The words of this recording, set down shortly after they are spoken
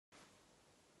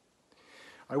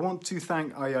I want to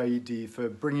thank IIED for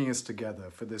bringing us together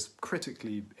for this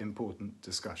critically important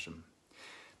discussion.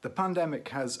 The pandemic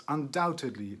has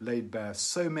undoubtedly laid bare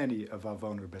so many of our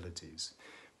vulnerabilities,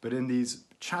 but in these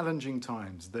challenging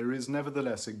times, there is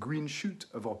nevertheless a green shoot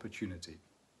of opportunity.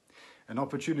 An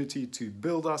opportunity to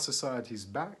build our societies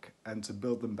back and to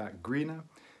build them back greener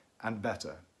and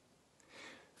better.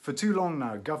 For too long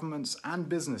now, governments and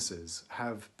businesses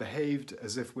have behaved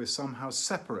as if we're somehow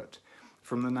separate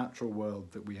from the natural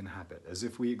world that we inhabit, as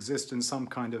if we exist in some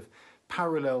kind of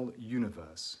parallel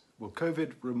universe. Well,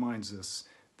 COVID reminds us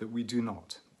that we do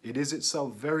not. It is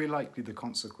itself very likely the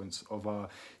consequence of our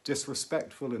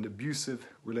disrespectful and abusive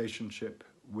relationship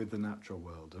with the natural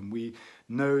world. And we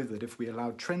know that if we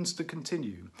allow trends to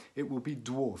continue, it will be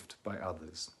dwarfed by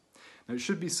others. Now, it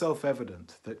should be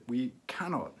self-evident that we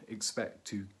cannot expect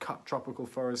to cut tropical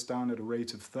forests down at a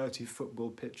rate of 30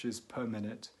 football pitches per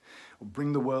minute, or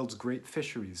bring the world's great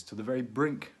fisheries to the very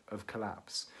brink of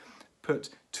collapse, put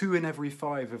 2 in every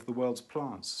 5 of the world's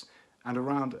plants and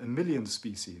around 1 million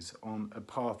species on a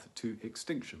path to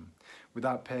extinction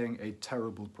without paying a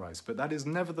terrible price. But that is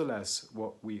nevertheless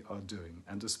what we are doing.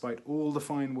 And despite all the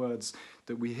fine words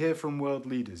that we hear from world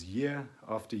leaders year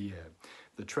after year,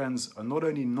 the trends are not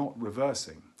only not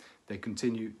reversing, they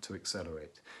continue to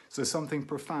accelerate. So something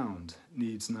profound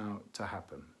needs now to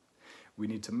happen. We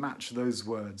need to match those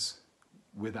words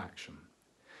with action.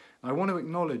 I want to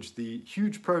acknowledge the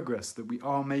huge progress that we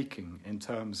are making in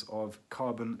terms of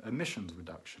carbon emissions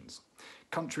reductions.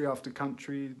 Country after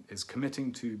country is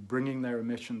committing to bringing their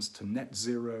emissions to net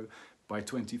zero by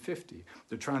 2050.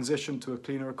 The transition to a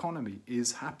cleaner economy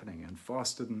is happening, and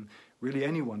faster than really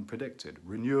anyone predicted.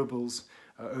 Renewables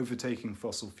are overtaking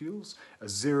fossil fuels,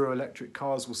 as zero electric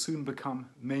cars will soon become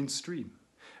mainstream.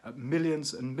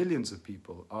 Millions and millions of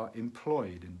people are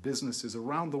employed in businesses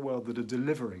around the world that are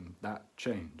delivering that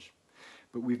change.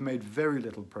 But we've made very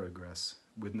little progress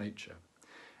with nature,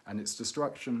 and its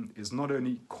destruction is not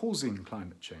only causing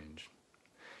climate change,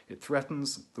 it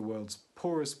threatens the world's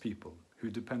poorest people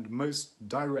who depend most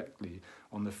directly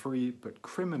on the free but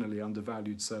criminally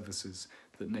undervalued services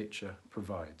that nature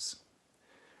provides.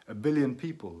 1 billion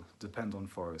people depend on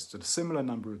forests, and a similar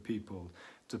number of people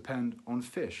depend on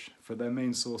fish for their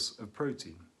main source of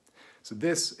protein. So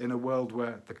this in a world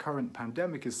where the current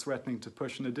pandemic is threatening to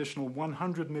push an additional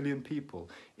 100 million people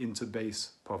into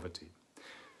base poverty.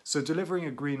 So delivering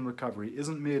a green recovery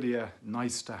isn't merely a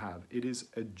nice to have, it is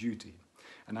a duty.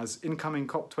 And as incoming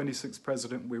COP26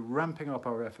 president, we're ramping up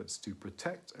our efforts to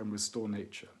protect and restore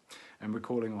nature, and we're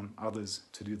calling on others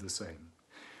to do the same.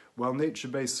 While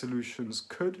nature-based solutions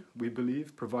could, we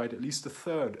believe, provide at least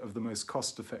 1/3 of the most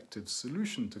cost-effective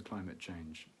solution to climate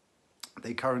change,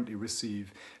 they currently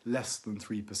receive less than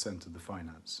 3% of the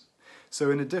finance.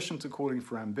 So in addition to calling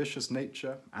for ambitious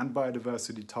nature and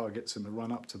biodiversity targets in the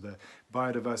run-up to the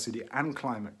biodiversity and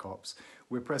climate COPs,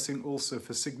 we're pressing also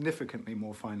for significantly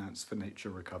more finance for nature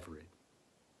recovery.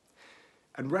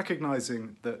 And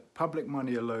recognizing that public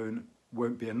money alone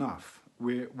won't be enough,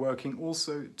 we're working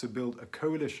also to build a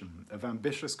coalition of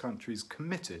ambitious countries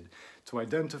committed to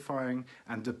identifying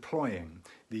and deploying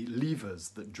the levers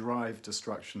that drive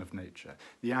destruction of nature.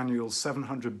 The annual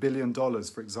 $700 billion,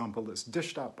 for example, that's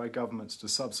dished out by governments to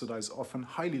subsidize often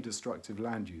highly destructive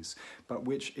land use, but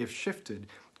which, if shifted,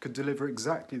 could deliver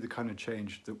exactly the kind of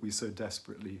change that we so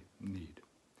desperately need.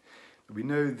 We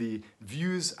know the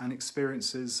views and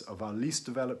experiences of our least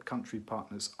developed country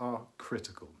partners are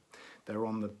critical. They're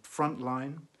on the front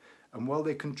line, and while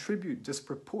they contribute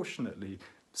disproportionately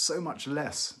so much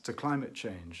less to climate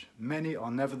change, many are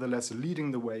nevertheless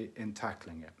leading the way in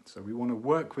tackling it. So we want to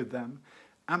work with them,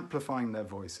 amplifying their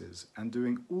voices and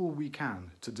doing all we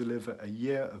can to deliver a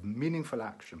year of meaningful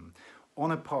action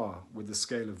on a par with the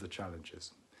scale of the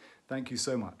challenges. Thank you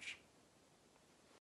so much.